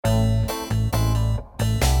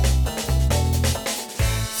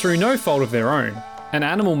Through no fault of their own, an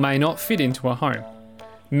animal may not fit into a home.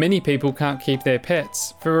 Many people can't keep their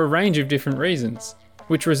pets for a range of different reasons,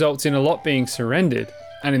 which results in a lot being surrendered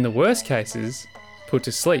and, in the worst cases, put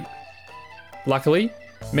to sleep. Luckily,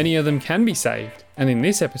 many of them can be saved, and in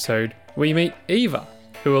this episode, we meet Eva,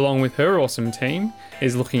 who along with her awesome team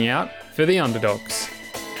is looking out for the underdogs.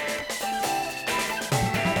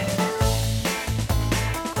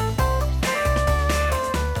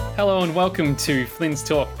 Hello and welcome to Flynn's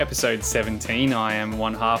Talk, episode 17. I am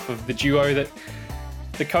one half of the duo that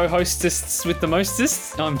the co-hostests with the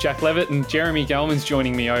mostest. I'm Jack Levitt and Jeremy Gelman's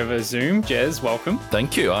joining me over Zoom. Jez, welcome.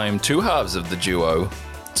 Thank you. I am two halves of the duo.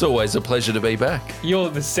 It's always a pleasure to be back.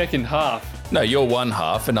 You're the second half. No, you're one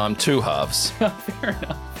half and I'm two halves. Fair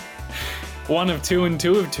enough. One of two and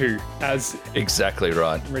two of two, as exactly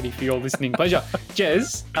right. Ready for your listening pleasure.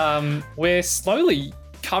 Jez, we're slowly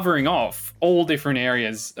covering off all different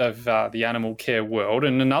areas of the animal care world,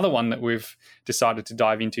 and another one that we've decided to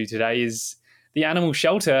dive into today is the animal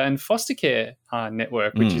shelter and foster care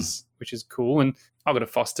network, which is cool. And I've got a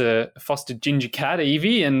foster ginger cat,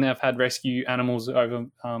 Evie, and I've had rescue animals over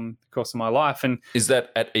the course of my life. And is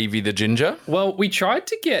that at Evie the ginger? Well, we tried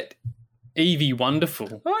to get Evie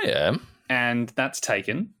Wonderful. Oh yeah, and that's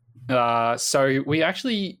taken. So we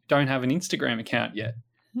actually don't have an Instagram account yet.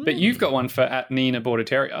 But you've got one for at Nina Border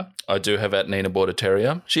Terrier. I do have at Nina Border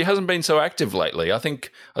Terrier. She hasn't been so active lately. I think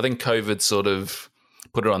COVID sort of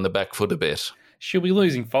put her on the back foot a bit. She'll be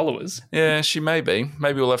losing followers. Yeah, she may be.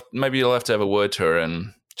 Maybe you'll have to have a word to her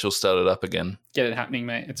and she'll start it up again. Get it happening,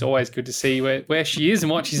 mate. It's always good to see where she is and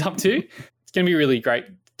what she's up to. It's going to be really great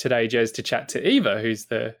today, Jez, to chat to Eva, who's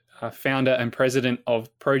the founder and president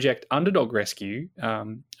of Project Underdog Rescue, a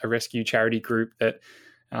rescue charity group that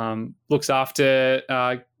looks after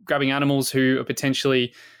grabbing animals who are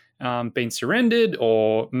potentially been surrendered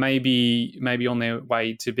or maybe on their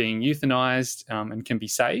way to being euthanized and can be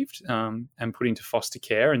saved and put into foster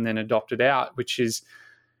care and then adopted out, which is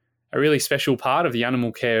a really special part of the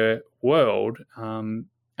animal care world. And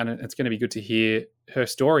it's going to be good to hear her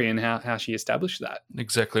story and how she established that.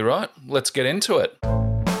 Exactly right. Let's get into it.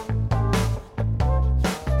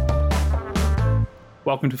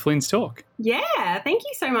 Welcome to Flynn's Talk. Yeah, thank you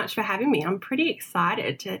so much for having me. I'm pretty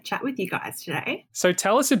excited to chat with you guys today. So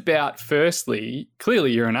tell us about, firstly,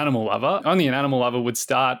 clearly you're an animal lover. Only an animal lover would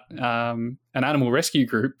start an animal rescue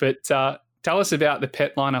group, but tell us about the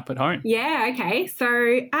pet lineup at home. Yeah, okay.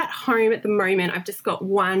 So at home at the moment, I've just got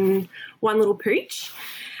one little pooch.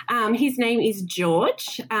 His name is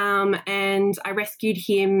George, and I rescued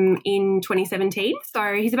him in 2017.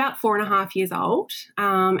 So he's about 4.5 years old,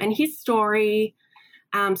 and his story...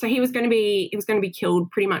 so he was going to be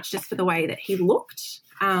killed pretty much just for the way that he looked.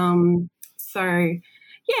 So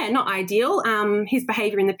yeah, not ideal. His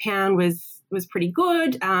behaviour in the pound was pretty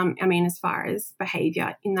good. I mean, as far as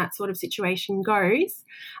behaviour in that sort of situation goes,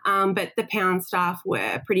 but the pound staff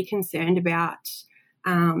were pretty concerned about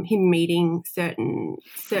him meeting certain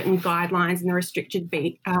guidelines in the restricted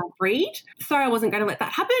breed. So I wasn't going to let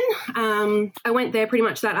that happen. I went there pretty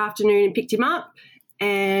much that afternoon and picked him up,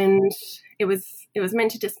 and it was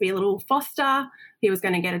meant to just be a little foster. He was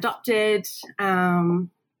going to get adopted. But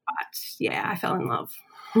yeah, I fell in love.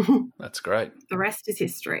 That's great. The rest is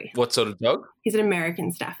history. What sort of dog? He's an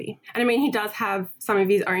American Staffy. And I mean, he does have some of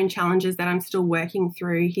his own challenges that I'm still working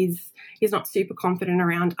through. He's not super confident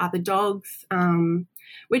around other dogs,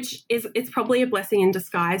 which it's probably a blessing in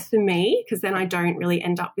disguise for me, because then I don't really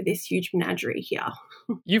end up with this huge menagerie here.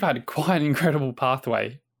 You've had quite an incredible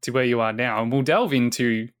pathway to where you are now, and we'll delve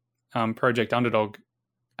into Project Underdog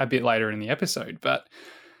a bit later in the episode, but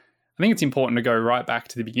I think it's important to go right back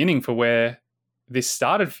to the beginning for where this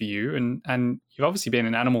started for you, and you've obviously been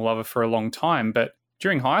an animal lover for a long time, but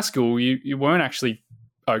during high school you weren't actually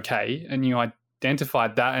okay, and you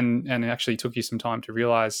identified that and it actually took you some time to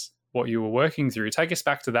realize what you were working through. Take us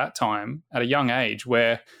back to that time at a young age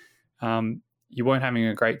where you weren't having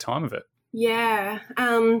a great time of it. Yeah.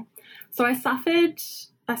 So I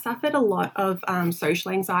suffered a lot of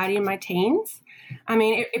social anxiety in my teens. I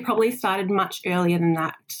mean, it probably started much earlier than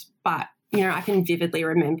that, but, you know, I can vividly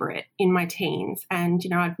remember it in my teens. And, you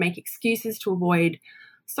know, I'd make excuses to avoid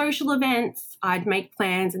social events. I'd make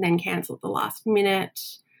plans and then cancel at the last minute.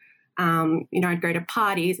 You know, I'd go to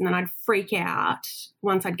parties and then I'd freak out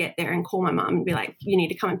once I'd get there and call my mum and be like, you need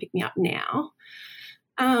to come and pick me up now.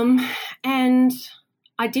 And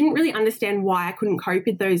I didn't really understand why I couldn't cope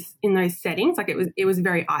with in those settings. Like it was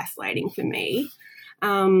very isolating for me.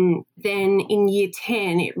 Then in year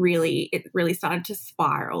 10, it really started to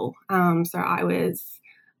spiral. So I was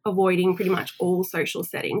avoiding pretty much all social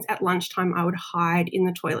settings. At lunchtime, I would hide in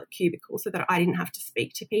the toilet cubicle so that I didn't have to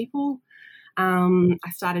speak to people. I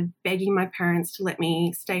started begging my parents to let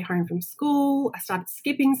me stay home from school. I started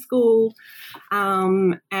skipping school,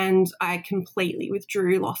 and I completely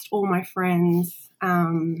withdrew, lost all my friends,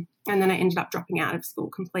 and then I ended up dropping out of school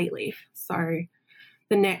completely. So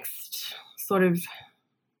the next sort of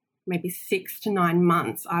maybe 6 to 9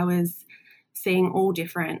 months, I was seeing all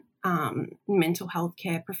different mental health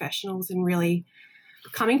care professionals and really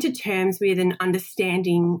coming to terms with and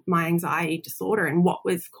understanding my anxiety disorder and what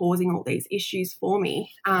was causing all these issues for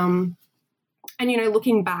me. And,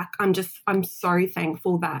 looking back, I'm so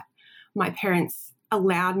thankful that my parents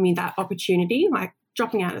allowed me that opportunity. Like,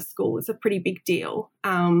 dropping out of school is a pretty big deal.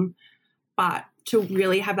 But to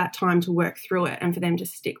really have that time to work through it and for them to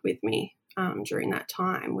stick with me during that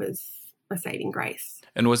time was a saving grace.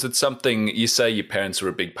 And was it something, you say your parents were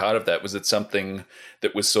a big part of that, was it something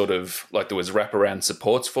that was sort of like there was wraparound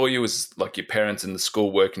supports for you? Was like your parents and the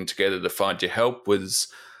school working together to find you help? Was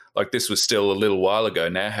like, this was still a little while ago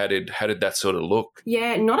now. How did that sort of look?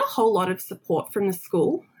 Yeah, not a whole lot of support from the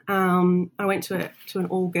school. I went to an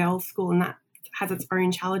all-girls school, and that has its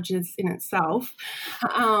own challenges in itself.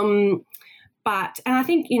 And I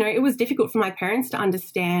think, it was difficult for my parents to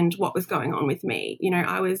understand what was going on with me.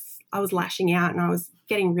 I was lashing out and I was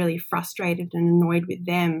getting really frustrated and annoyed with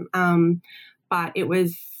them. But it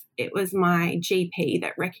was my GP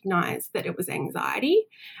that recognised that it was anxiety,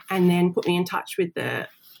 and then put me in touch with the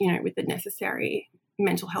necessary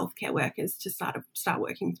mental health care workers to start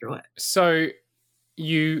working through it. So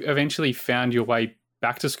you eventually found your way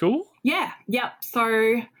back to school? Yeah. Yep.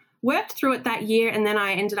 So worked through it that year, and then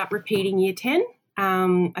I ended up repeating year 10.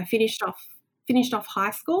 I finished off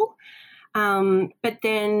high school. But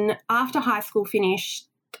then after high school finished,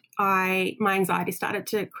 my anxiety started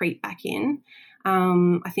to creep back in.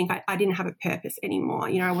 I think I didn't have a purpose anymore.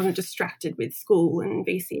 I wasn't distracted with school and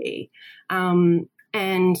VCE.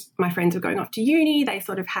 And my friends were going off to uni. They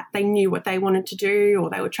they knew what they wanted to do, or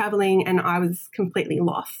they were traveling, and I was completely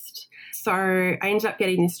lost. So I ended up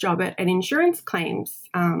getting this job at an insurance claims,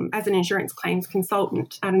 as an insurance claims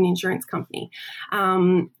consultant at an insurance company.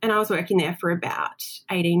 And I was working there for about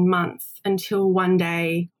 18 months until one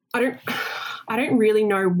day, I don't really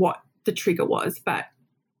know what the trigger was, but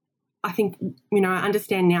I think, I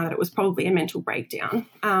understand now that it was probably a mental breakdown.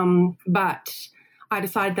 But I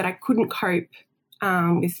decided that I couldn't cope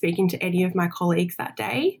with speaking to any of my colleagues that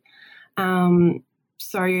day.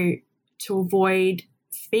 So to avoid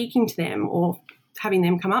speaking to them or having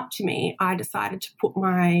them come up to me, I decided to put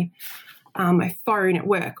my phone at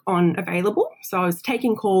work on available. So I was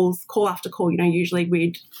taking calls, call after call. Usually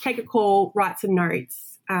we'd take a call, write some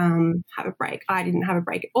notes, have a break. I didn't have a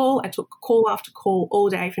break at all. I took call after call all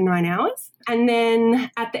day for 9 hours. And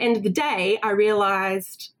then at the end of the day, I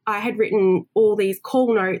realised I had written all these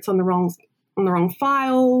call notes on the wrong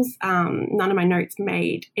files. None of my notes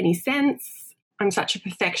made any sense. I'm such a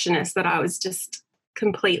perfectionist that I was just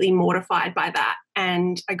completely mortified by that.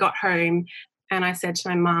 And I got home and I said to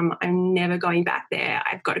my mum, I'm never going back there.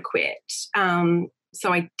 I've got to quit.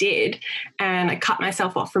 So I did, and I cut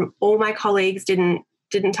myself off from all my colleagues, didn't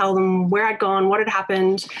tell them where I'd gone, what had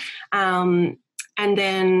happened. And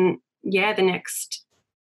then, the next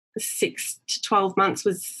 6 to 12 months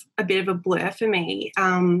was a bit of a blur for me.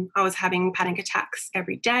 I was having panic attacks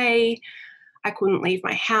every day. I couldn't leave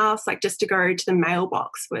my house. Like, just to go to the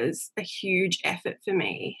mailbox was a huge effort for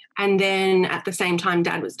me. And then at the same time,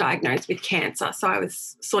 Dad was diagnosed with cancer. So I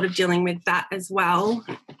was sort of dealing with that as well.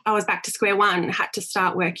 I was back to square one, had to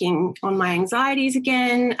start working on my anxieties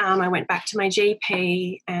again. I went back to my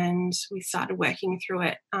GP and we started working through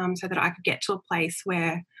it so that I could get to a place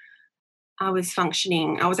where I was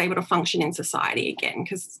able to function in society again,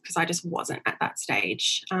 because I just wasn't at that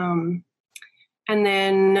stage. And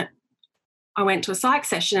then I went to a psych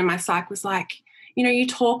session and my psych was like, you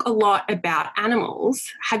talk a lot about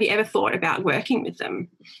animals. Have you ever thought about working with them?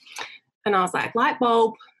 And I was like, light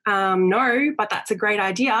bulb, no, but that's a great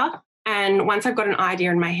idea. And once I've got an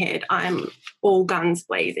idea in my head, I'm all guns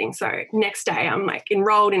blazing. So next day I'm like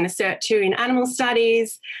enrolled in a Cert 2 in animal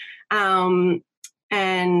studies. And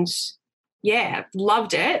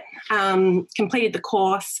loved it, completed the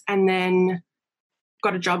course, and then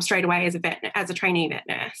got a job straight away as a trainee vet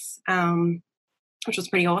nurse, which was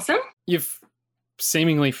pretty awesome. You've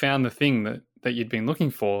seemingly found the thing that you'd been looking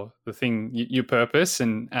for, the thing, your purpose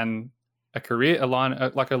and a career, a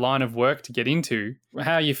line of work to get into.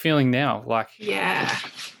 How are you feeling now? Yeah,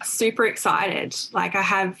 super excited.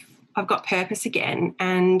 I've got purpose again,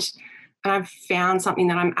 and I've found something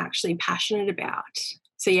that I'm actually passionate about.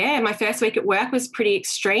 So yeah, my first week at work was pretty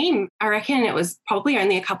extreme. I reckon it was probably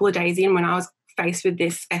only a couple of days in when I was faced with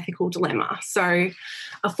this ethical dilemma. So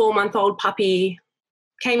a 4-month-old puppy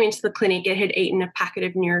came into the clinic. It had eaten a packet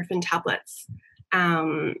of Nurofen tablets.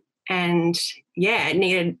 And yeah, it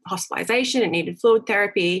needed hospitalization, it needed fluid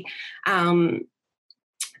therapy. And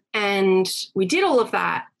we did all of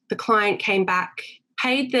that. The client came back,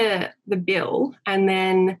 paid the bill, and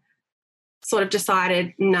then sort of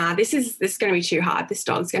decided, nah, this is going to be too hard. This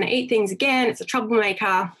dog's going to eat things again. It's a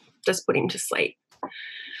troublemaker. Just put him to sleep.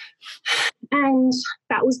 And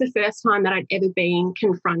that was the first time that I'd ever been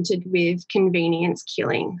confronted with convenience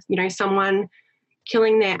killing. You know, someone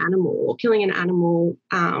killing their animal or killing an animal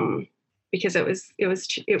because it was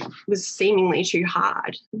seemingly too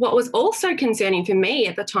hard. What was also concerning for me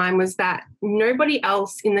at the time was that nobody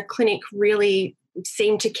else in the clinic really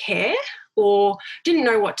seemed to care or didn't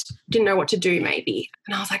know what to do maybe.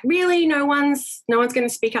 And I was like, really, no one's going to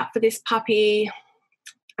speak up for this puppy.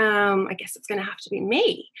 I guess it's going to have to be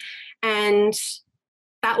me. And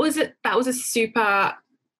that was a super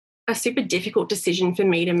difficult decision for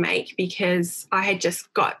me to make, because I had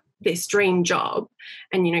just got this dream job,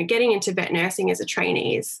 and you know, getting into vet nursing as a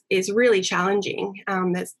trainee is really challenging.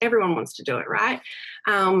 Everyone wants to do it, right?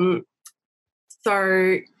 So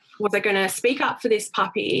was I going to speak up for this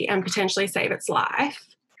puppy and potentially save its life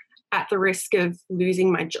at the risk of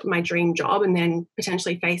losing my dream job and then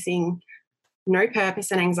potentially facing no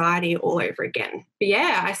purpose and anxiety all over again? But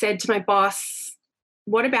yeah, I said to my boss,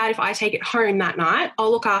 what about if I take it home that night?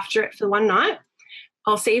 I'll look after it for one night.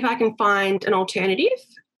 I'll see if I can find an alternative.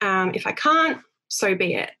 If I can't, so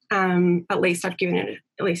be it. At least I've given it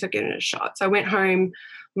a shot. So I went home.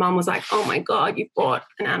 Mum was like, "Oh my God, you brought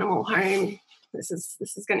an animal home. This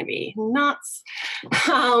is going to be nuts."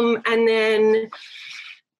 And then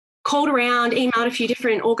called around, emailed a few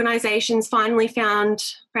different organisations. Finally found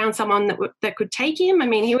someone that could take him. I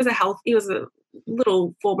mean, he was a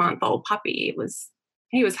little 4-month-old puppy.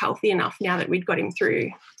 He was healthy enough now that we'd got him through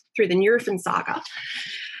the Nurofen saga.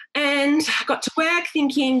 And I got to work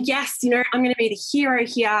thinking, yes, you know, I'm going to be the hero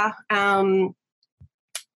here.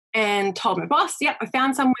 And told my boss, yep, I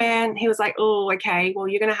found somewhere. And he was like, oh, okay, well,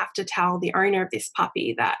 you're going to have to tell the owner of this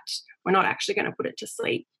puppy that we're not actually going to put it to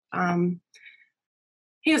sleep.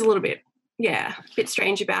 He was a bit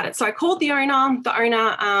strange about it. So I called the owner. The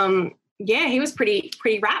owner, he was pretty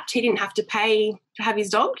rapt. He didn't have to pay to have his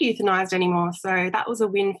dog euthanized anymore. So that was a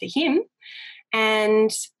win for him.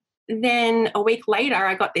 And then a week later,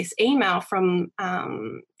 I got this email from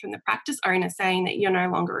the practice owner saying that you're no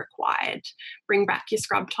longer required. Bring back your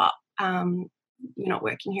scrub top. You're not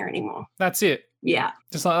working here anymore. That's it. Yeah.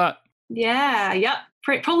 Just like that. Yeah. Yep.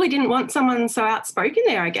 Probably didn't want someone so outspoken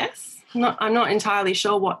there, I guess. I'm not entirely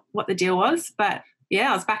sure what the deal was, but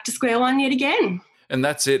yeah, I was back to square one yet again. And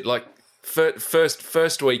that's it. Like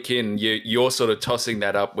first week in, you're sort of tossing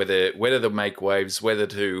that up whether to make waves, whether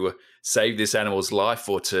to save this animal's life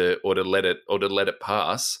or to let it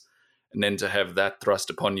pass, and then to have that thrust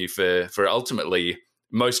upon you for ultimately,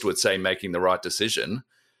 most would say, making the right decision.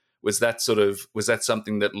 Was that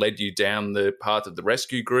something that led you down the path of the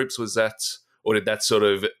rescue groups? Was that, or did that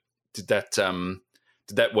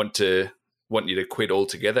want you to quit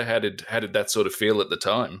altogether? How did that sort of feel at the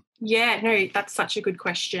time? Yeah, no, that's such a good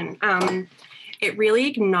question. It really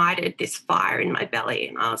ignited this fire in my belly,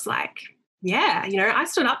 and I was like, yeah, you know, I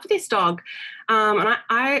stood up for this dog, and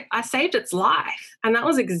I saved its life, and that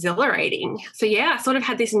was exhilarating. So yeah, I sort of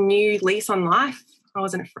had this new lease on life. I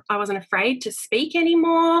wasn't afraid to speak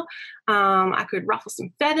anymore. I could ruffle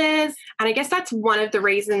some feathers, and I guess that's one of the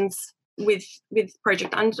reasons with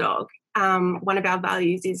Project Underdog. One of our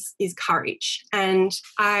values is courage, and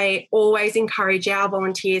I always encourage our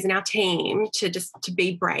volunteers and our team to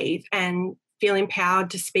be brave and feel empowered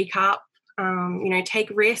to speak up. Take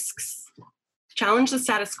risks, challenge the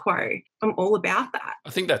status quo. I'm all about that. I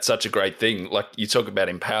think that's such a great thing. Like, you talk about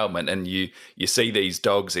empowerment, and you see these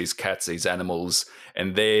dogs, these cats, these animals,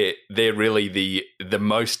 and they're really the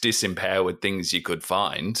most disempowered things you could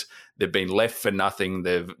find. They've been left for nothing.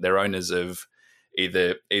 Their owners have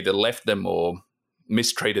either left them or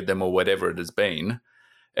mistreated them or whatever it has been,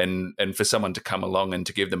 and for someone to come along and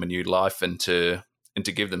to give them a new life and to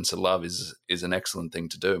give them some love is an excellent thing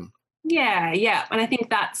to do. Yeah, and I think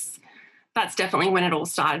that's definitely when it all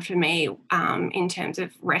started for me, in terms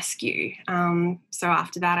of rescue. So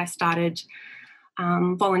after that, I started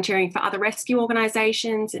volunteering for other rescue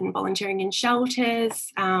organisations and volunteering in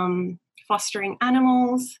shelters, fostering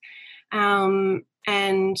animals, and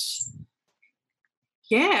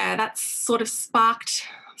yeah, that's sort of sparked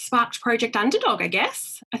Project Underdog, I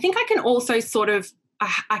guess. I think I can also sort of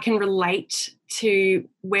I can relate to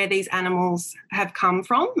where these animals have come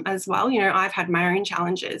from as well. You know, I've had my own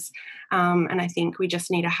challenges, and I think we just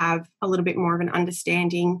need to have a little bit more of an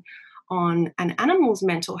understanding on an animal's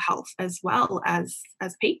mental health as well as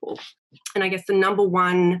people. And I guess the number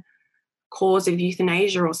one cause of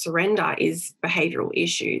euthanasia or surrender is behavioural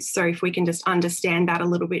issues. So if we can just understand that a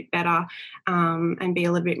little bit better, and be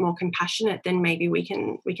a little bit more compassionate, then maybe we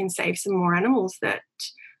can save some more animals that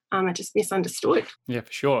are just misunderstood. Yeah,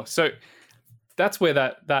 for sure. So that's where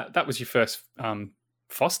that was your first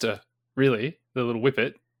foster, really, the little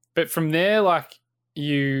whippet. But from there, like,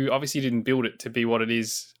 you obviously didn't build it to be what it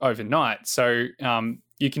is overnight. So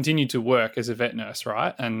you continued to work as a vet nurse,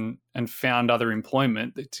 right? And found other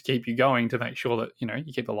employment to keep you going, to make sure that, you know,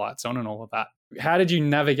 you keep the lights on and all of that. How did you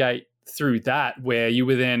navigate through that, where you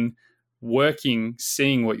were then working,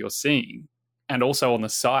 seeing what you're seeing, and also on the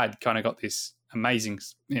side kind of got this amazing,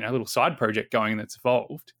 you know, little side project going that's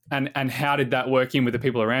evolved? And how did that work in with the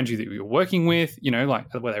people around you that you were working with? You know,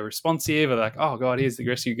 like, were they responsive? Or like, oh God, here's the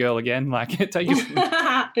rescue girl again? Like, take us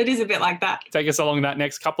It is a bit like that. Take us along that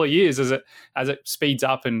next couple of years as it speeds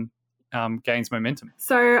up and gains momentum.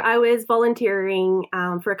 So I was volunteering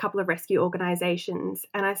for a couple of rescue organisations,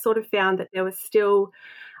 and I sort of found that there was still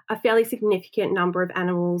a fairly significant number of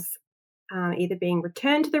animals either being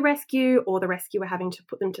returned to the rescue, or the rescuer having to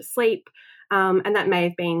put them to sleep. And that may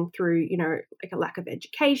have been through, you know, like a lack of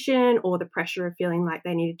education, or the pressure of feeling like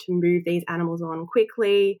they needed to move these animals on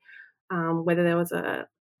quickly, whether there was a,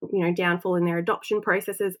 you know, downfall in their adoption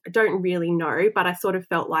processes. I don't really know, but I sort of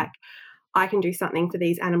felt like I can do something for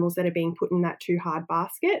these animals that are being put in that too hard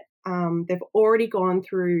basket. They've already gone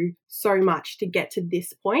through so much to get to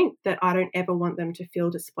this point that I don't ever want them to feel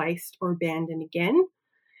displaced or abandoned again.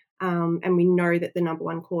 And we know that the number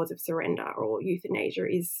one cause of surrender or euthanasia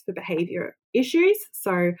is for behaviour issues.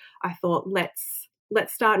 So I thought, let's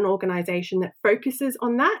start an organisation that focuses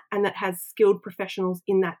on that and that has skilled professionals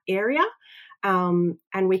in that area, and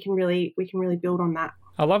we can really build on that.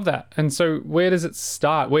 I love that. And so, where does it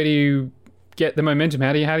start? Where do you get the momentum?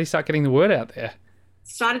 How do you start getting the word out there?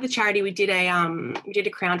 Started the charity. We did a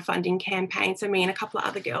crowdfunding campaign. So me and a couple of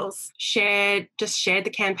other girls shared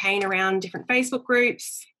the campaign around different Facebook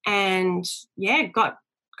groups, and got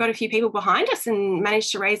a few people behind us and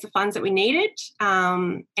managed to raise the funds that we needed.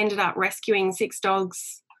 Ended up rescuing 6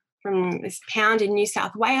 dogs from this pound in New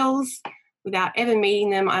South Wales without ever meeting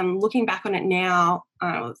them. I'm looking back on it now.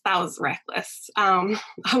 That was reckless. I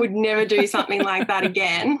would never do something like that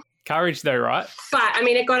again. Courage though, right? But I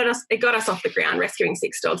mean, it got us off the ground. Rescuing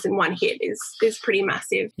 6 dogs in one hit is pretty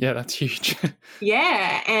massive. Yeah, that's huge.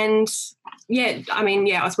 Yeah, and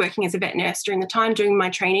I was working as a vet nurse during the time, doing my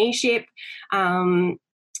traineeship.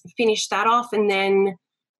 Finished that off, and then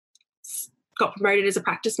got promoted as a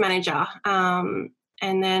practice manager, and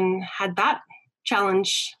then had that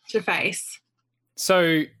challenge to face.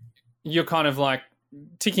 So you're kind of like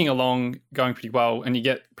ticking along, going pretty well, and you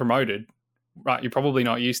get promoted. Right, you're probably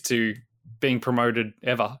not used to being promoted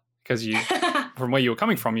ever, because you, from where you were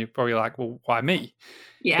coming from, you're probably like, well, why me?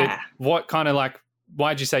 Yeah. But what kind of like,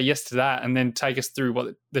 why'd you say yes to that? And then take us through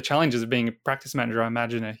what the challenges of being a practice manager, I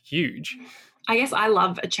imagine, are huge. I guess I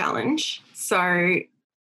love a challenge. So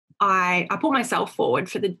I put myself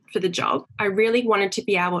forward for the job. I really wanted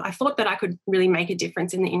to I thought that I could really make a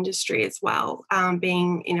difference in the industry as well,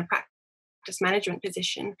 being in a practice management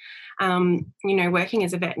position. Working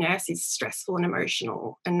as a vet nurse is stressful and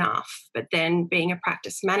emotional enough, but then being a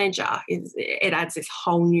practice manager it adds this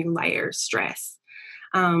whole new layer of stress.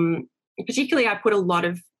 Particularly, I put a lot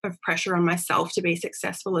of pressure on myself to be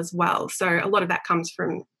successful as well. So a lot of that comes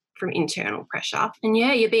from internal pressure. And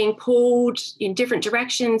you're being pulled in different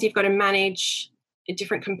directions. You've got to manage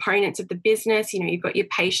different components of the business. You've got your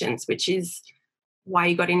patients, which is why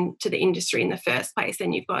you got into the industry in the first place.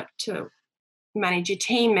 Then you've got to manage your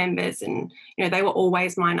team members, and they were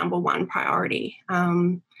always my number one priority.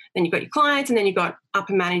 Then you've got your clients, and then you've got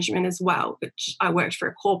upper management as well, which I worked for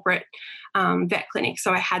a corporate vet clinic,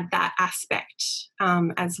 so I had that aspect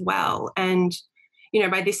as well. And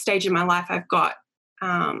by this stage in my life, I've got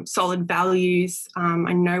solid values.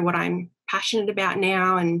 I know what I'm passionate about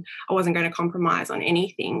now, and I wasn't going to compromise on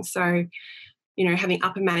anything. So having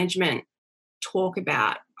upper management talk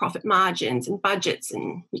about profit margins and budgets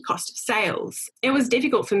and your cost of sales, it was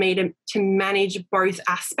difficult for me to manage both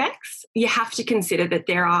aspects. You have to consider that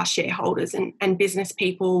there are shareholders and business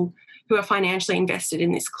people who are financially invested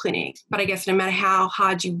in this clinic. But I guess no matter how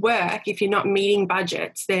hard you work, if you're not meeting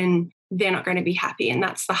budgets, then they're not going to be happy. And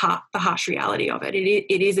that's the harsh reality of it.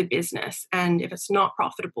 It is a business. And if it's not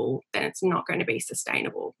profitable, then it's not going to be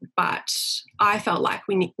sustainable. But I felt like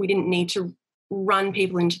we didn't need to run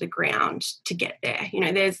people into the ground to get there. You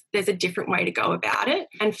know, there's a different way to go about it.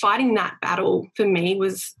 And fighting that battle for me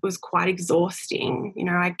was quite exhausting. You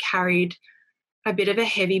know, I carried a bit of a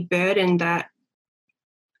heavy burden that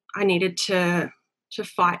I needed to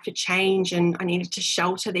fight for change, and I needed to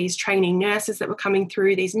shelter these training nurses that were coming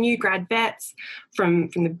through, these new grad vets from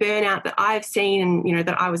the burnout that I've seen and, you know,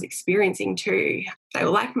 that I was experiencing too. They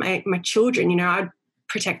were like my children, you know, I'd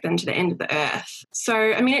protect them to the end of the earth. So,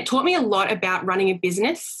 I mean, it taught me a lot about running a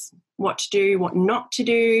business, what to do, what not to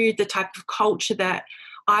do, the type of culture that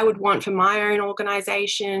I would want for my own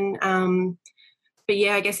organisation. But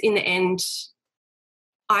yeah, I guess in the end,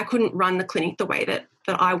 I couldn't run the clinic the way that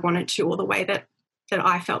I wanted to, or the way that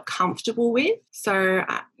I felt comfortable with. So,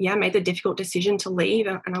 I made the difficult decision to leave,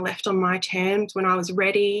 and I left on my terms when I was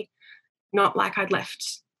ready, not like I'd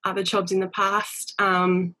left other jobs in the past.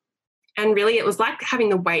 And really, it was like having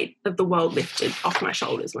the weight of the world lifted off my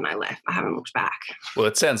shoulders when I left. I haven't looked back. Well,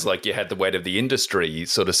 it sounds like you had the weight of the industry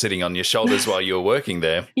sort of sitting on your shoulders while you were working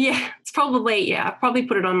there. Yeah, I probably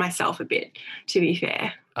put it on myself a bit, to be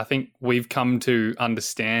fair. I think we've come to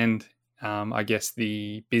understand, I guess,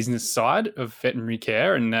 the business side of veterinary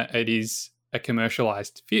care, and that it is a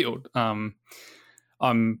commercialised field.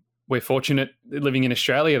 We're fortunate living in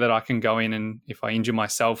Australia that I can go in, and if I injure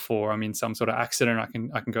myself or I'm in some sort of accident,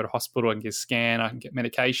 I can go to hospital, I can get a scan, I can get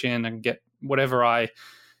medication, I can get whatever I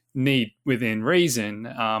need within reason.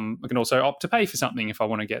 I can also opt to pay for something if I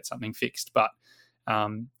want to get something fixed, but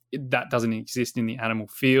that doesn't exist in the animal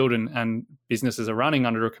field, and businesses are running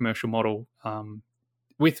under a commercial model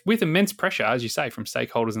with immense pressure, as you say, from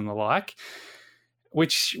stakeholders and the like,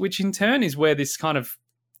 which in turn is where this kind of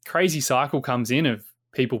crazy cycle comes in of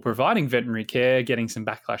people providing veterinary care, getting some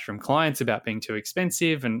backlash from clients about being too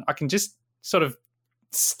expensive. And I can just sort of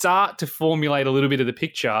start to formulate a little bit of the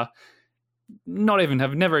picture, have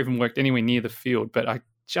never even worked anywhere near the field, but I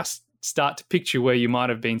just start to picture where you might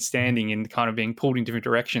have been standing and kind of being pulled in different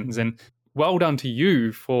directions. And well done to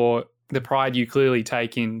you for the pride you clearly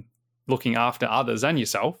take in looking after others and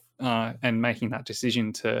yourself, and making that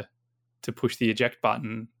decision to push the eject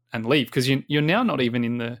button and leave, because you're now not even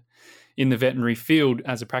in the veterinary field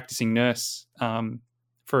as a practicing nurse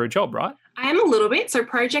for a job, right? I am a little bit. So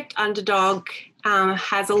Project Underdog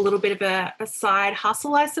has a little bit of a side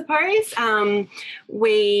hustle, I suppose.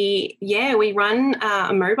 We run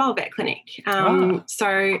a mobile vet clinic.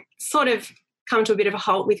 So sort of come to a bit of a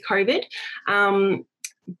halt with COVID.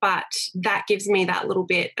 But that gives me that little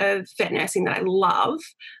bit of vet nursing that I love,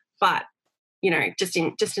 but, you know, just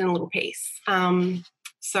in a little piece.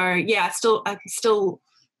 So yeah, I'm still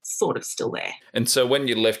sort of still there. And so when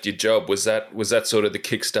you left your job, was that sort of the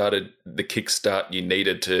kickstart you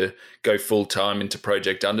needed to go full time into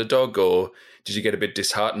Project Underdog, or did you get a bit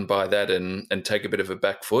disheartened by that and take a bit of a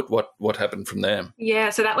back foot? What happened from there?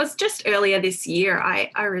 Yeah, so that was just earlier this year.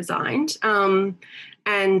 I resigned.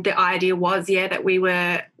 And the idea was, that we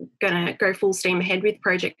were going to go full steam ahead with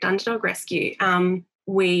Project Underdog Rescue.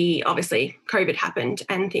 We obviously, COVID happened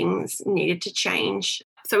and things needed to change.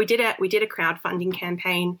 So we did a crowdfunding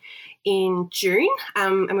campaign in June,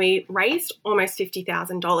 and we raised almost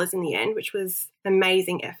 $50,000 in the end, which was an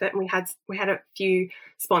amazing effort. And we had a few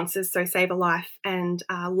sponsors, so Save a Life and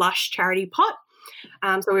Lush Charity Pot.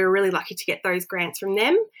 So we were really lucky to get those grants from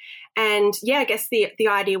them. And I guess the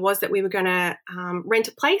idea was that we were going to rent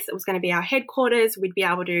a place. It was going to be our headquarters. We'd be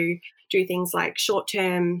able to do things like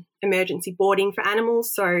short-term emergency boarding for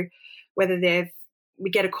animals. So whether we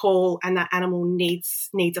get a call and that animal needs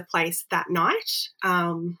a place that night.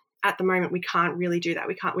 At the moment, we can't really do that.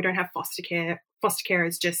 We don't have foster care. Foster care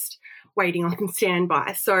is just waiting on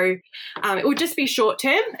standby. So it would just be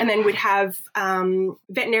short-term, and then we'd have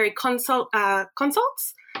veterinary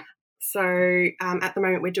consults. So at the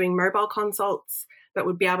moment, we're doing mobile consults, but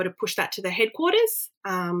we'd be able to push that to the headquarters,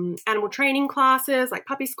 animal training classes like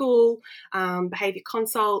puppy school, behaviour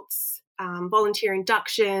consults, volunteer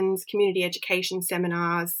inductions, community education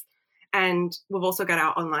seminars, and we've also got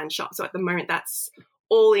our online shop. So at the moment, that's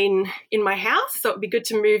all in my house. So it'd be good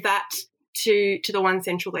to move that to the one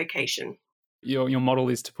central location. Your model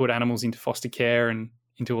is to put animals into foster care and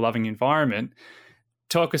into a loving environment.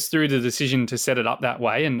 Talk us through the decision to set it up that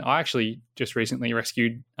way. And I actually just recently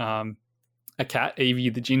rescued a cat, Evie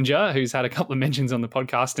the Ginger, who's had a couple of mentions on the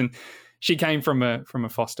podcast, and she came from a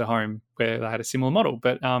foster home where they had a similar model.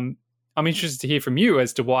 But I'm interested to hear from you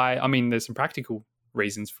as to why. I mean, there's some practical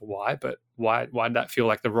reasons for why, but why did that feel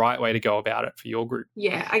like the right way to go about it for your group?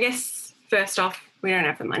 Yeah, I guess first off, we don't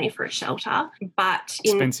have the money for a shelter, but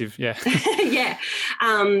expensive, yeah. Yeah.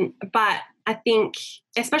 But I think,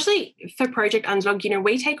 especially for Project Underdog,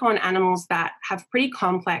 we take on animals that have pretty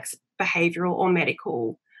complex behavioural or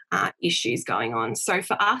medical issues going on. So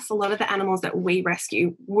for us, a lot of the animals that we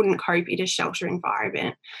rescue wouldn't cope in a shelter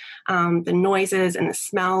environment. The noises and the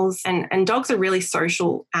smells, and dogs are really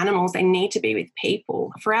social animals. They need to be with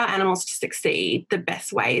people. For our animals to succeed, the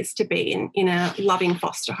best way is to be in a loving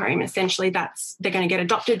foster home. Essentially, they're going to get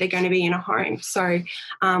adopted, they're going to be in a home. So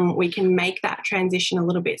we can make that transition a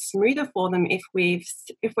little bit smoother for them if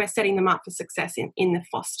we're setting them up for success in the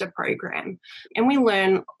foster program. And we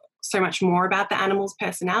learn so much more about the animal's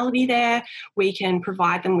personality there. We can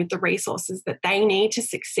provide them with the resources that they need to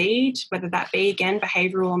succeed, whether that be, again,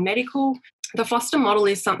 behavioural or medical. The foster model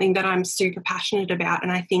is something that I'm super passionate about,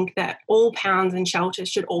 and I think that all pounds and shelters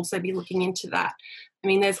should also be looking into that. I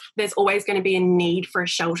mean, there's always going to be a need for a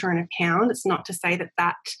shelter and a pound. It's not to say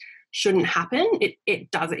that shouldn't happen.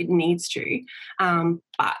 It does. It needs to.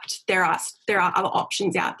 But there are other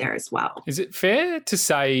options out there as well. Is it fair to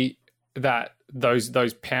say that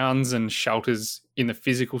those pounds and shelters in the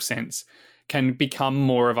physical sense can become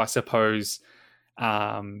more of, I suppose,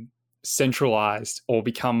 centralized, or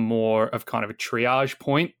become more of kind of a triage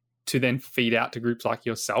point to then feed out to groups like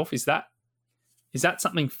yourself? Is that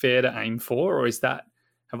something fair to aim for, or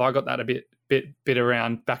have I got that a bit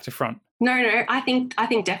around back to front? No, I think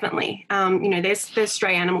definitely. There's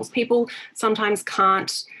stray animals. People sometimes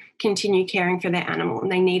can't continue caring for their animal, and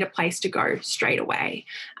they need a place to go straight away.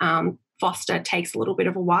 Foster takes a little bit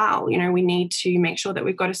of a while. We need to make sure that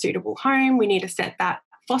we've got a suitable home. We need to set that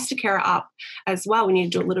foster carer up as well. We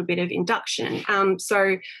need to do a little bit of induction.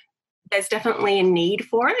 So there's definitely a need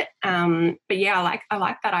for it. But yeah, I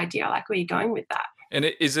like that idea. I like where you're going with that. And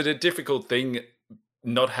is it a difficult thing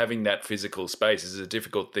not having that physical space? Is it a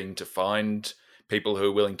difficult thing to find people who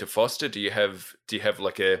are willing to foster? Do you have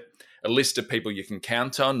like a list of people you can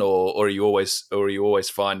count on, or are you always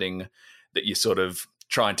finding that you're sort of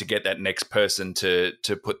trying to get that next person to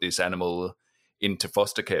put this animal into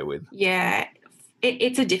foster care with? Yeah,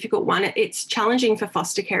 it's a difficult one. It's challenging for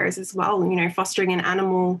foster carers as well, fostering an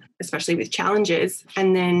animal, especially with challenges,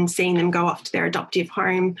 and then seeing them go off to their adoptive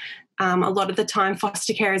home. A lot of the time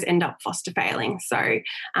foster carers end up foster failing. So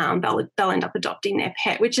they'll end up adopting their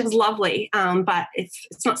pet, which is lovely, but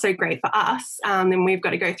it's not so great for us. Then we've got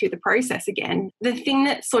to go through the process again. The thing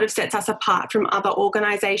that sort of sets us apart from other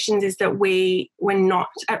organisations is that we're not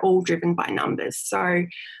at all driven by numbers. So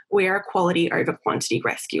we're a quality over quantity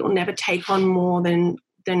rescue. We'll never take on more than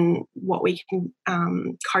what we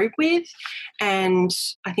can cope with. And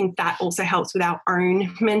I think that also helps with our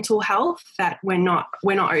own mental health, that we're not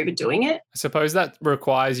overdoing it. I suppose that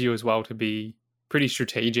requires you as well to be pretty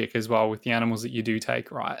strategic as well with the animals that you do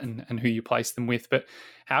take, right, and who you place them with. But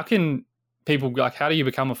how can people, how do you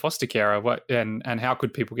become a foster carer? And how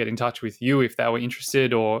could people get in touch with you if they were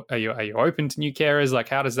interested, or are you open to new carers?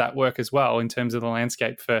 How does that work as well in terms of the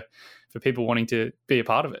landscape for people wanting to be a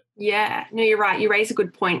part of it? Yeah, no, you're right. You raise a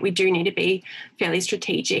good point. We do need to be fairly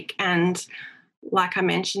strategic. And like I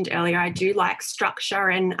mentioned earlier, I do like structure,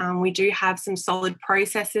 and we do have some solid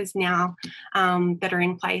processes now that are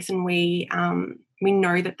in place, and we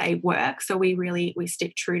know that they work. So we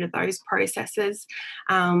stick true to those processes.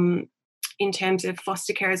 In terms of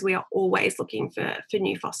foster carers, we are always looking for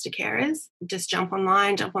new foster carers. Just jump on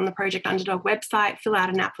the Project Underdog website, fill out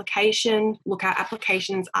an application. Look, our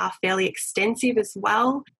applications are fairly extensive as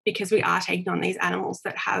well, because we are taking on these animals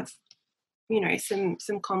that have,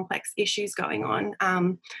 some complex issues going on.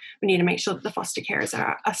 We need to make sure that the foster carers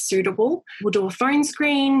are suitable. We'll do a phone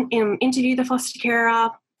screen, interview the foster carer,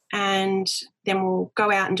 and then we'll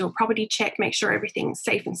go out and do a property check, make sure everything's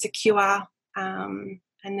safe and secure.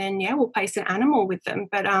 And then, we'll place an animal with them.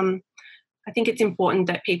 But I think it's important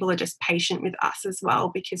that people are just patient with us as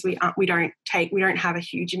well, because we don't have a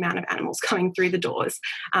huge amount of animals coming through the doors.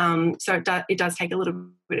 So it does take a little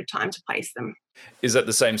bit of time to place them. Is that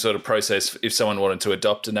the same sort of process if someone wanted to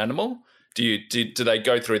adopt an animal? Do they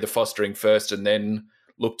go through the fostering first and then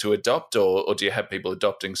look to adopt, or do you have people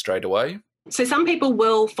adopting straight away? So some people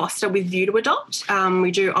will foster with view to adopt.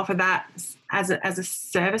 We do offer that as a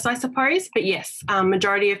service, I suppose. But yes,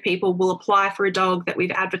 majority of people will apply for a dog that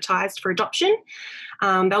we've advertised for adoption.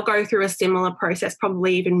 They'll go through a similar process,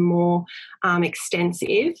 probably even more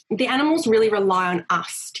extensive. The animals really rely on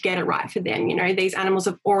us to get it right for them. These animals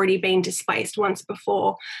have already been displaced once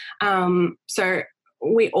before. So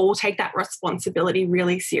we all take that responsibility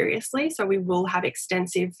really seriously. So we will have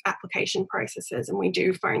extensive application processes, and we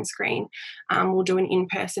do phone screen. We'll do an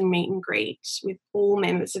in-person meet and greet with all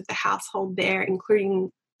members of the household there,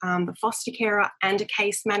 including the foster carer and a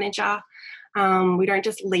case manager. We don't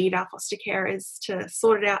just leave our foster carers to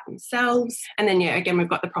sort it out themselves. And then, again, we've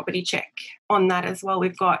got the property check on that as well.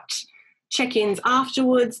 We've got check-ins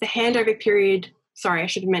afterwards, the handover period. Sorry, I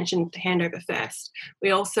should have mentioned the handover first.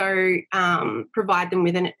 We also provide them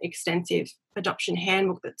with an extensive adoption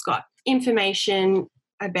handbook that's got information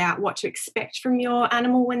about what to expect from your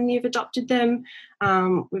animal when you've adopted them.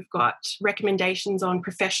 We've got recommendations on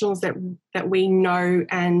professionals that we know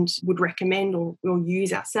and would recommend or will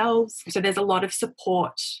use ourselves. So there's a lot of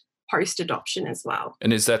support post-adoption as well.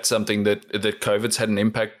 And is that something that COVID's had an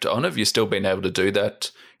impact on? Have you still been able to do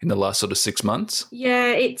that in the last sort of 6 months?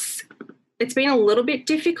 Yeah, it's been a little bit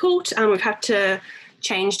difficult. We've had to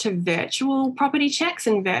change to virtual property checks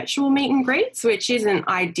and virtual meet and greets, which isn't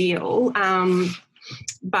ideal.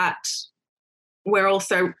 But we're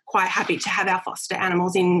also quite happy to have our foster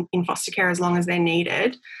animals in foster care as long as they're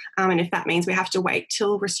needed. And if that means we have to wait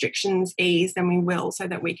till restrictions ease, then we will, so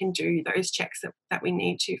that we can do those checks that we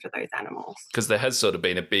need to for those animals. Because there has sort of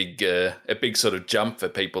been a big sort of jump for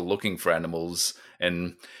people looking for animals,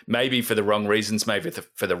 and maybe for the wrong reasons, maybe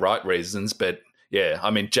for the right reasons. But yeah,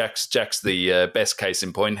 I mean, Jack's the best case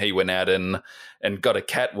in point. He went out and got a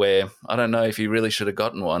cat where I don't know if he really should have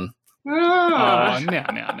gotten one. Oh,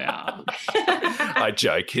 now. I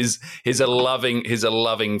joke. He's a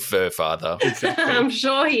loving fur father. Exactly. I'm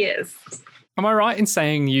sure he is. Am I right in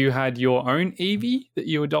saying you had your own Evie that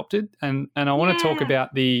you adopted? And I want to talk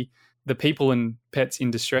about the People and Pets in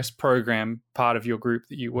Distress program part of your group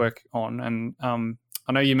that you work on. And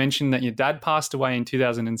I know you mentioned that your dad passed away in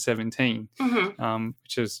 2017,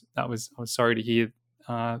 I was sorry to hear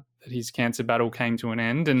that his cancer battle came to an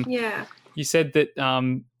end. And you said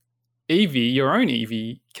that Evie, your own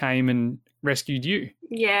Evie, came and rescued you.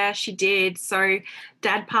 Yeah, she did. So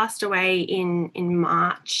Dad passed away in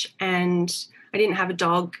March, and I didn't have a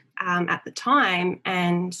dog at the time,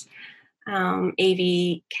 and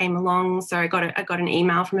Evie came along. So I got an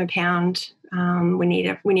email from a pound. We need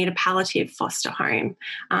a palliative foster home.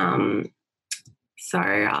 So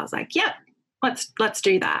I was like, yep, let's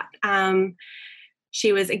do that.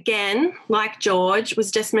 She was, again, like George,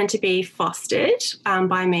 was just meant to be fostered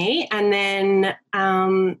by me. And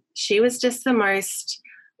then she was just the most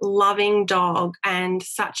loving dog and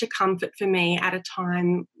such a comfort for me at a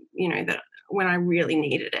time, that when I really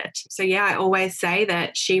needed it. So, yeah, I always say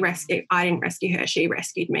that I didn't rescue her. She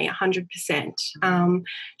rescued me 100%.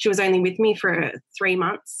 She was only with me for 3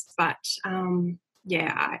 months, but,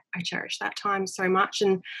 I cherish that time so much.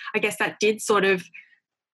 And I guess that did sort of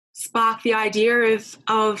spark the idea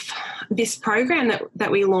of this program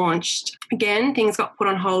that we launched. Again, things got put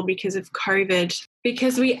on hold because of COVID,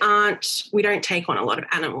 because we don't take on a lot of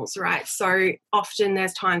animals, right? So often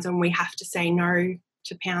there's times when we have to say no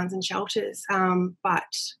to pounds and shelters, but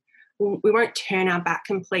we won't turn our back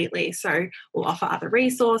completely. So we'll offer other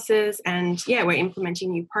resources, and we're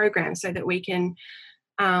implementing new programs so that we can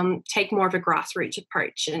take more of a grassroots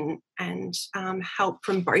approach and help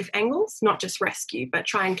from both angles, not just rescue, but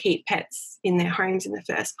try and keep pets in their homes in the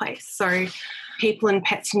first place. So People and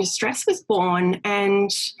Pets in Distress was born,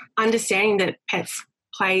 and understanding that pets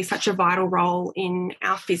play such a vital role in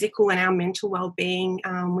our physical and our mental well-being.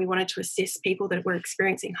 We wanted to assist people that were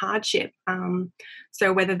experiencing hardship.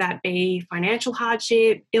 So whether that be financial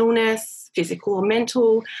hardship, illness, physical or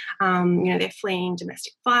mental, they're fleeing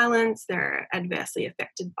domestic violence, they're adversely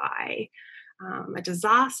affected by a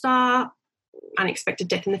disaster, unexpected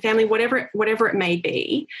death in the family, whatever it may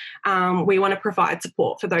be, we want to provide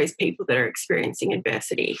support for those people that are experiencing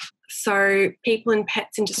adversity. So People and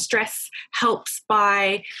Pets in Distress helps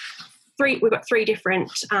by we've got 3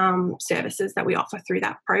 different services that we offer through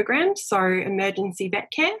that program. So emergency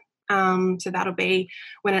vet care. So that'll be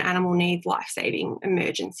when an animal needs life-saving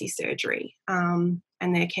emergency surgery and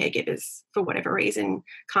their caregivers, for whatever reason,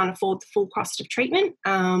 can't afford the full cost of treatment,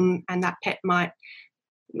 and that pet might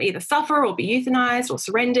either suffer or be euthanized or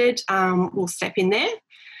surrendered. We'll step in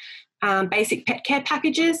there. Basic pet care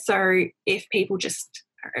packages. So if people just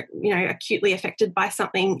are, acutely affected by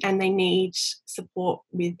something and they need support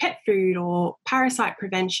with pet food or parasite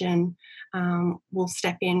prevention, we'll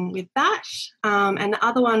step in with that. And the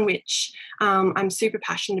other one, which I'm super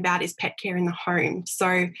passionate about, is pet care in the home.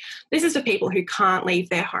 So this is for people who can't leave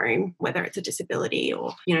their home, whether it's a disability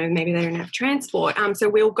or, maybe they don't have transport. So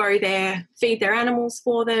we'll go there, feed their animals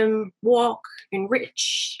for them, walk,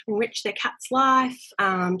 enrich their cat's life,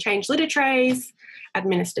 change litter trays,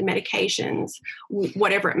 administer medications,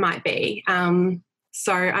 whatever it might be.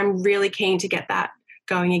 So I'm really keen to get that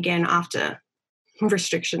going again after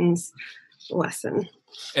restrictions lessen.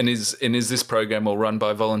 And is this program all run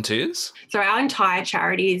by volunteers? So our entire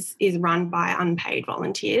charity is run by unpaid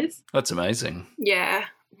volunteers. That's amazing. Yeah.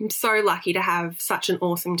 I'm so lucky to have such an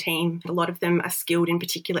awesome team. A lot of them are skilled in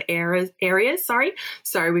particular areas.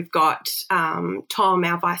 So we've got Tom,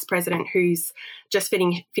 our vice president, who's just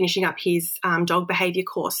finishing up his dog behaviour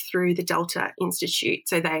course through the Delta Institute.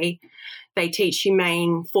 So they teach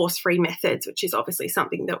humane, force-free methods, which is obviously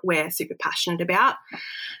something that we're super passionate about.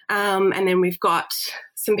 And then we've got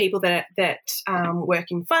some people that work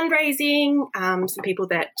in fundraising, some people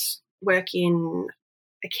that work in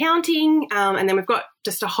accounting, and then we've got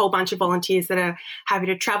just a whole bunch of volunteers that are happy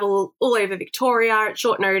to travel all over Victoria at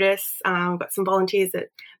short notice. We've got some volunteers that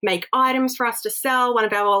make items for us to sell. One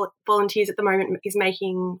of our volunteers at the moment is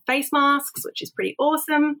making face masks, which is pretty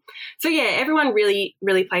awesome. So yeah, everyone really,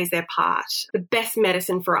 really plays their part. The best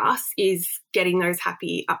medicine for us is getting those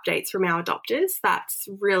happy updates from our adopters. That's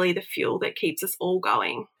really the fuel that keeps us all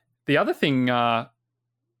going. The other thing I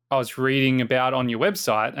was reading about on your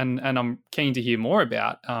website, and I'm keen to hear more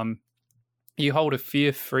about, you hold a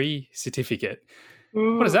fear-free certificate.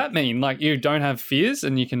 What does that mean? Like, you don't have fears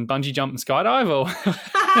and you can bungee jump and skydive? Or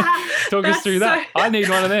talk us through that. I need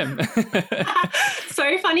one of them.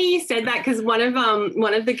 So funny you said that, because one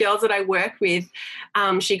of the girls that I work with,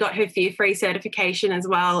 she got her fear-free certification as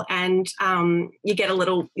well, and you get a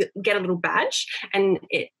little badge, and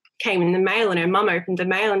it came in the mail, and her mum opened the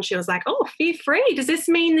mail and she was like, "Oh, fear-free. Does this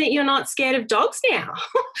mean that you're not scared of dogs now?"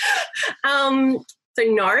 So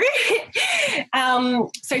no.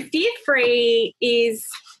 So fear-free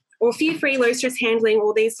fear-free, low-stress handling,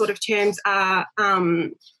 all these sort of terms are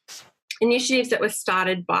initiatives that were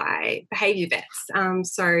started by behaviour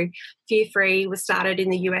vets. So fear-free was started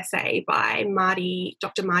in the USA by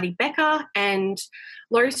Dr. Marty Becker, and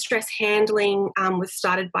low-stress handling was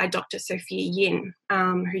started by Dr. Sophia Yin,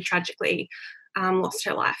 who tragically lost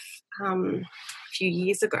her life a few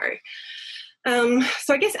years ago.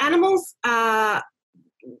 So I guess animals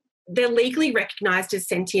they're legally recognised as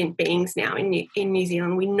sentient beings now in New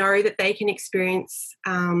Zealand. We know that they can experience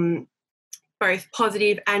both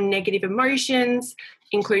positive and negative emotions,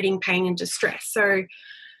 including pain and distress. So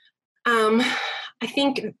I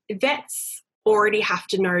think vets already have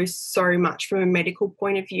to know so much from a medical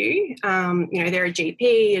point of view. They're a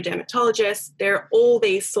GP, a dermatologist, they're all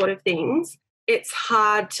these sort of things. It's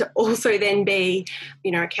hard to also then be,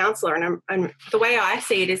 a counsellor. And the way I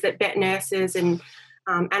see it is that vet nurses and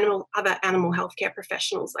other animal healthcare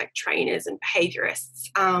professionals like trainers and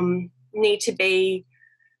behaviourists need to be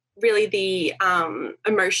really the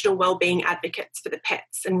emotional wellbeing advocates for the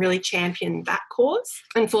pets and really champion that cause.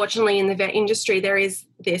 Unfortunately, in the vet industry, there is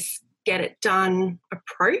this get-it-done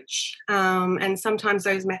approach, and sometimes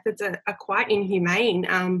those methods are quite inhumane.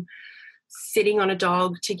 Sitting on a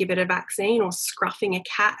dog to give it a vaccine or scruffing a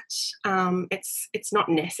cat, it's not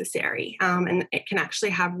necessary, and it can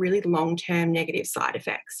actually have really long-term negative side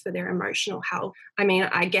effects for their emotional health. I mean,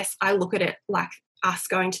 I guess I look at it like us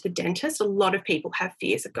going to the dentist. A lot of people have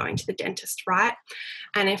fears of going to the dentist, right?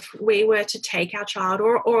 And if we were to take our child,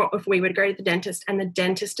 or if we were to go to the dentist and the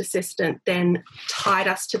dentist assistant then tied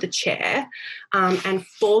us to the chair and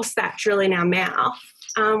forced that drill in our mouth,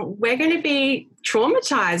 we're going to be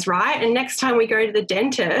traumatized, right? And next time we go to the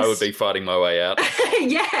dentist, I would be fighting my way out.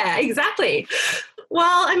 Yeah, exactly.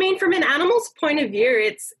 Well, I mean, from an animal's point of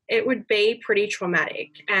view, it would be pretty traumatic.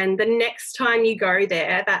 And the next time you go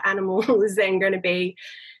there, that animal is then going to be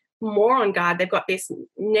more on guard. They've got this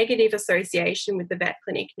negative association with the vet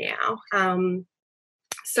clinic now.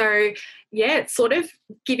 So yeah, it's sort of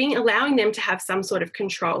allowing them to have some sort of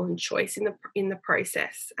control and choice in the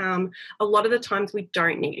process. A lot of the times we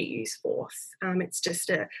don't need to use force. It's just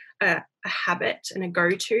a habit and a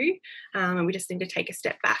go-to, and we just need to take a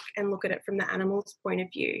step back and look at it from the animal's point of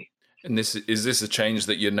view. And is this a change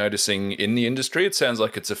that you're noticing in the industry? It sounds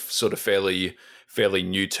like it's a sort of fairly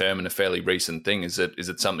new term and a fairly recent thing. Is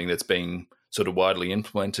it something that's being sort of widely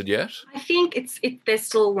implemented yet? I think there's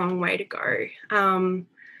still a long way to go.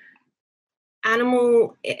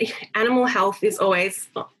 Animal health is always,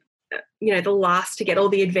 the last to get all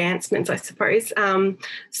the advancements, I suppose.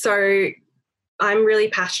 So I'm really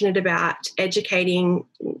passionate about educating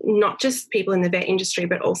not just people in the vet industry,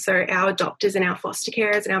 but also our adopters and our foster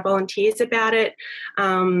carers and our volunteers about it,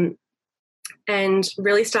 and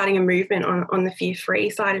really starting a movement on the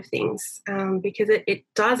fear-free side of things, because it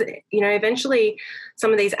does, eventually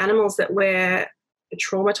some of these animals that we're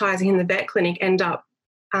traumatising in the vet clinic end up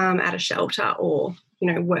at a shelter, or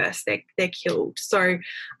worse, they're killed. So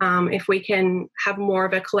if we can have more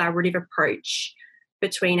of a collaborative approach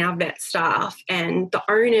between our vet staff and the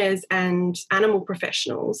owners and animal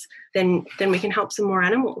professionals, then we can help some more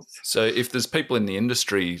animals. So if there's people in the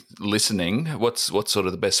industry listening, what's sort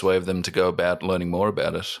of the best way of them to go about learning more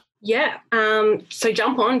about it? Yeah. So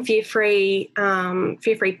jump on fear-free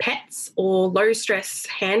pets or low stress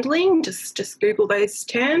handling. Just Google those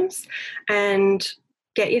terms and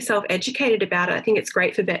get yourself educated about it. I think it's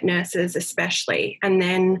great for vet nurses especially. And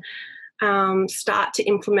then start to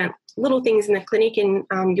implement little things in the clinic, and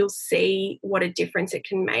you'll see what a difference it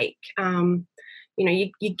can make.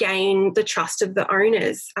 You gain the trust of the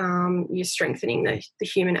owners. You're strengthening the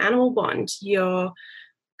human-animal bond. You're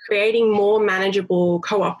creating more manageable,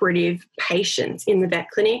 cooperative patients in the vet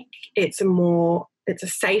clinic. It's a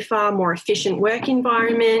safer, more efficient work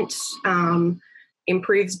environment,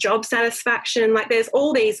 improves job satisfaction. Like, there's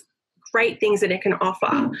all these great things that it can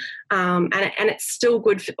offer. And it's still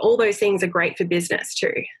good for, all those things are great for business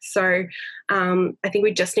too. So I think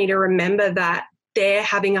we just need to remember that they're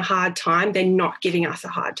having a hard time. They're not giving us a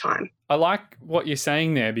hard time. I like what you're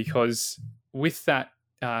saying there, because with that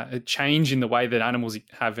a change in the way that animals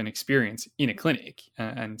have an experience in a clinic,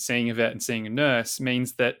 and seeing a vet and seeing a nurse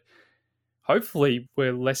means that hopefully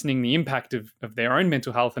we're lessening the impact of their own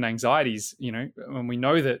mental health and anxieties. When we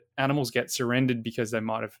know that animals get surrendered because they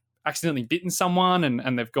might have accidentally bitten someone,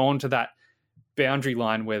 and they've gone to that boundary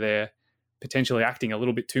line where they're potentially acting a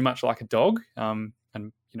little bit too much like a dog, and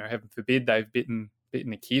heaven forbid they've bitten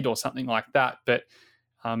a kid or something like that. But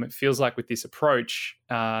it feels like with this approach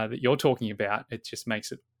that you're talking about, it just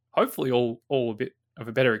makes it hopefully all a bit of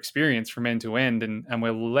a better experience from end to end, and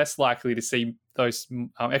we're less likely to see those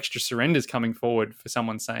extra surrenders coming forward for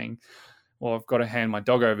someone saying, well, I've got to hand my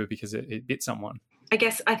dog over because it bit someone.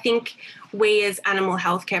 I think we as animal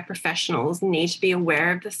healthcare professionals need to be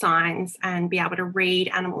aware of the signs and be able to read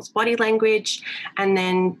animals' body language, and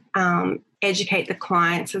then educate the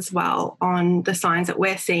clients as well on the signs that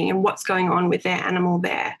we're seeing and what's going on with their animal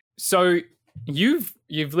there. So you've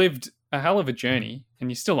lived a hell of a journey, and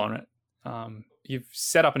you're still on it. You've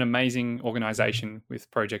set up an amazing organisation with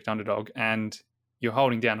Project Underdog, and you're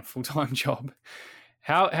holding down a full-time job.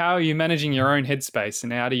 How are you managing your own headspace,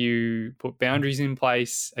 and how do you put boundaries in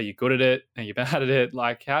place? Are you good at it? Are you bad at it?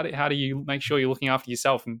 Like, how do you make sure you're looking after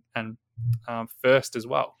yourself and first as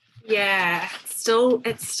well? Yeah,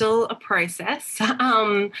 it's still a process.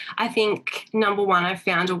 I think, number one, I've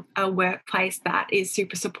found a workplace that is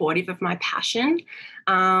super supportive of my passion.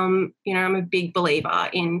 I'm a big believer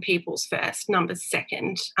in people's first, numbers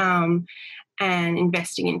second, and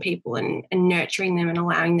investing in people and nurturing them and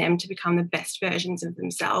allowing them to become the best versions of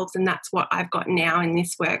themselves. And that's what I've got now in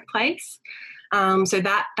this workplace. So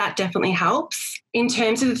that definitely helps. In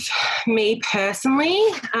terms of me personally,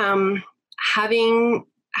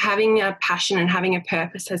 having a passion and having a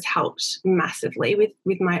purpose has helped massively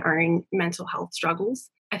with my own mental health struggles.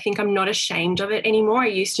 I think I'm not ashamed of it anymore. I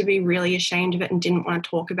used to be really ashamed of it and didn't want to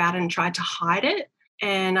talk about it and tried to hide it.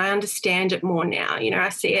 And I understand it more now. I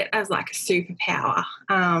see it as like a superpower.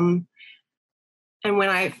 And when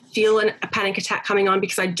I feel a panic attack coming on,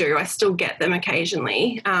 because I still get them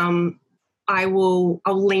occasionally, I'll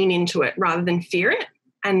lean into it rather than fear it.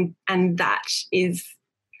 And that is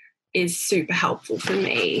super helpful for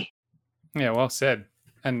me. Yeah, well said.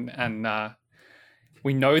 And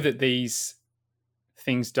we know that these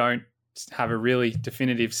things don't have a really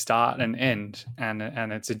definitive start and end, and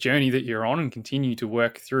it's a journey that you're on and continue to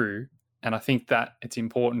work through. And I think that it's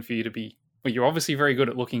important for you to be, well, you're obviously very good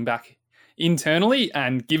at looking back internally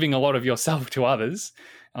and giving a lot of yourself to others.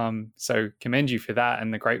 So commend you for that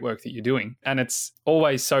and the great work that you're doing. And it's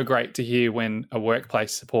always so great to hear when a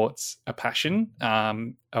workplace supports a passion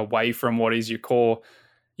away from what is your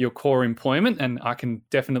core employment. And I can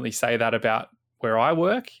definitely say that about where I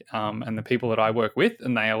work and the people that I work with,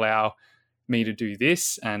 and they allow me to do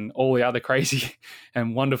this and all the other crazy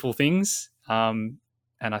and wonderful things. And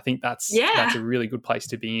I think that's a really good place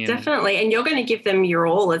to be in. Definitely. And you're going to give them your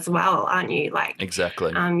all as well, aren't you?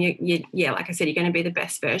 Exactly. Like I said, you're going to be the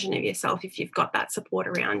best version of yourself if you've got that support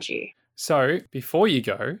around you. So before you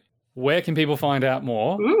go, where can people find out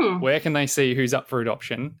more? Where can they see who's up for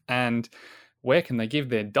adoption? And where can they give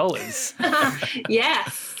their dollars?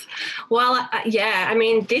 Yes. Well,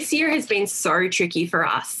 this year has been so tricky for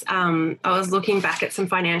us. I was looking back at some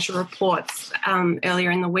financial reports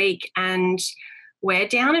earlier in the week, and we're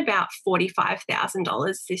down about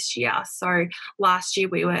 $45,000 this year. So last year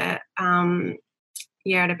we were at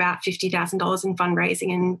about $50,000 in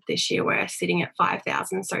fundraising, and this year we're sitting at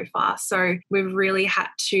 $5,000 so far. So we've really had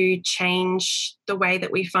to change the way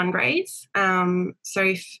that we fundraise.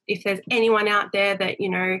 So if there's anyone out there that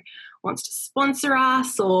wants to sponsor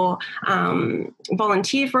us or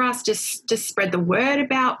volunteer for us, just spread the word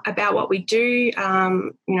about what we do.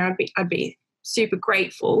 I'd be super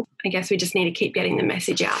grateful. I guess we just need to keep getting the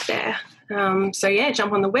message out there.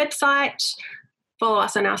 Jump on the website, follow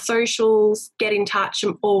us on our socials, get in touch.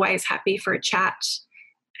 I'm always happy for a chat.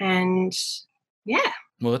 And yeah.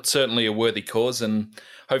 Well, it's certainly a worthy cause, and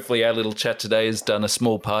hopefully our little chat today has done a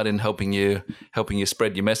small part in helping you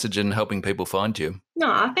spread your message and helping people find you.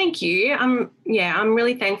 No, thank you. I'm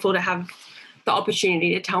really thankful to have the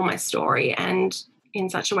opportunity to tell my story, and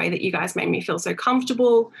in such a way that you guys made me feel so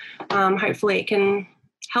comfortable. Hopefully it can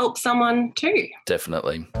help someone too.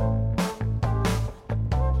 Definitely.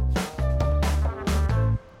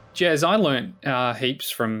 Jez, I learned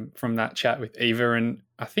heaps from that chat with Eva, and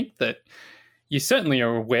I think that you certainly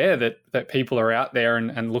are aware that people are out there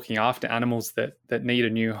and looking after animals that need a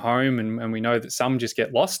new home, and we know that some just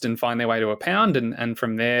get lost and find their way to a pound, and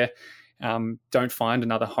from there don't find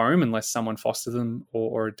another home unless someone fosters them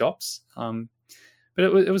or adopts. But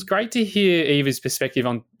it was great to hear Eva's perspective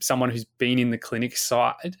on someone who's been in the clinic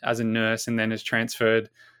side as a nurse and then has transferred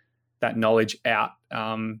that knowledge out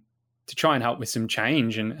to try and help with some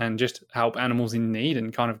change and just help animals in need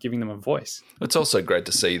and kind of giving them a voice. It's also great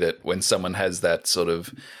to see that when someone has that sort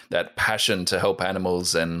of that passion to help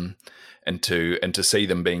animals and to see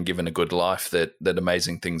them being given a good life, that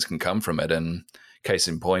amazing things can come from it. And case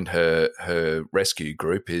in point, her rescue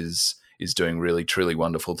group is doing really, truly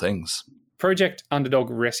wonderful things.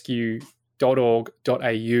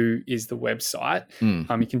 ProjectUnderdogRescue.org.au is the website.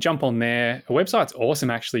 You can jump on there. The website's awesome,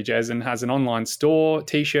 actually, Jez, and has an online store,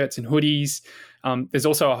 T-shirts and hoodies. There's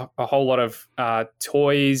also a whole lot of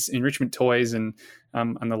toys, enrichment toys, and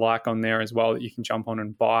the like on there as well that you can jump on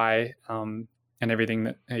and buy. And everything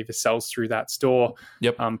that Eva sells through that store.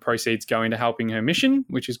 Yep. Proceeds go into helping her mission,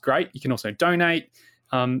 which is great. You can also donate.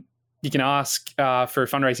 You can ask for a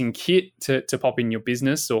fundraising kit to pop in your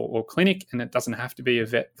business or clinic, and it doesn't have to be a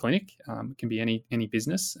vet clinic. It can be any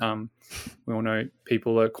business. We all know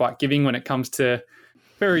people are quite giving when it comes to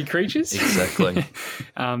furry creatures. Exactly.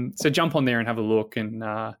 So jump on there and have a look, and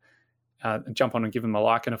jump on and give them a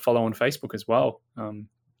like and a follow on Facebook as well.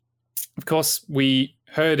 Of course, we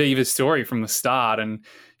heard Eva's story from the start, and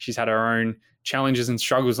she's had her own challenges and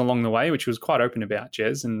struggles along the way, which was quite open about,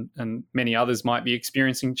 Jez, and many others might be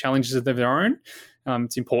experiencing challenges of their own.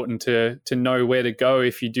 It's important to know where to go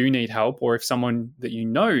if you do need help, or if someone that you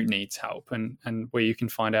know needs help, and where you can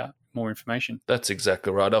find out more information. That's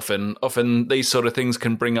exactly right. Often these sort of things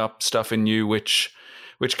can bring up stuff in you which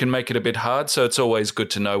can make it a bit hard. So it's always good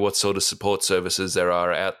to know what sort of support services there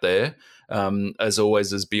are out there. As always,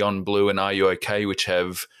 there's Beyond Blue and Are You OK, which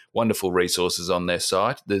have wonderful resources on their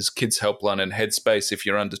site. There's Kids Helpline and Headspace if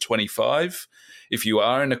you're under 25. If you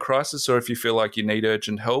are in a crisis or if you feel like you need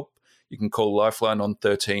urgent help, you can call Lifeline on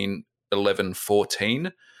 13 11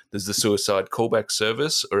 14. There's the Suicide Callback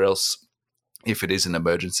Service, or else if it is an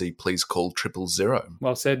emergency, please call 000.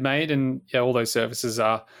 Well said, mate. And yeah, all those services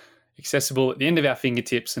are accessible at the end of our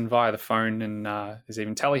fingertips and via the phone, and there's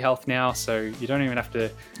even telehealth now, so you don't even have to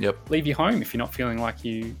leave your home if you're not feeling like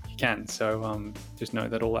you can. So just know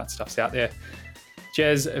that all that stuff's out there.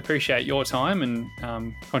 Jez, appreciate your time and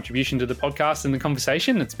contribution to the podcast and the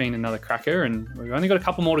conversation. It's been another cracker, and we've only got a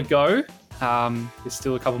couple more to go. There's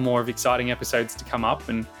still a couple more of exciting episodes to come up,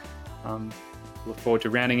 and look forward to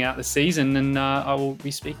rounding out the season, and I will be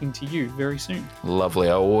speaking to you very soon. Lovely.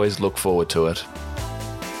 I always look forward to it.